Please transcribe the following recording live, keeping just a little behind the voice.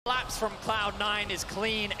Laps from Cloud9 is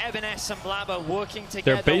clean. Evanes and Blabber working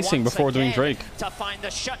together. They're basing before doing Drake. To find the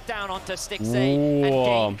shutdown onto Stixxay and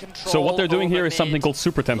gain control. So what they're doing here is something called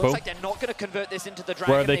super tempo. Looks like they're not going to convert this into the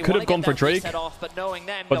Dragon. Where they could have gone for Drake.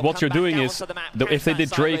 But what you're doing is, if they did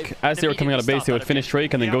Drake as they were coming out of base, they would finish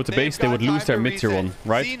Drake and then go to base. They would lose their mid-tier one,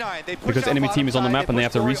 right? Because enemy team is on the map and they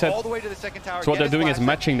have to reset. So what they're doing is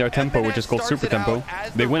matching their tempo, which is called super tempo.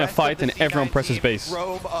 They win a fight and everyone presses base.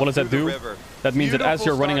 What does that do? That means that as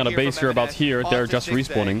you're running out of base, you're about here, they're just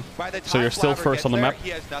respawning. So you're still first on the map.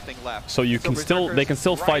 So you can they can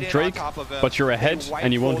still fight Drake, but you're ahead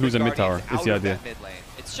and you won't lose a mid tower, is the idea.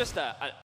 It's just a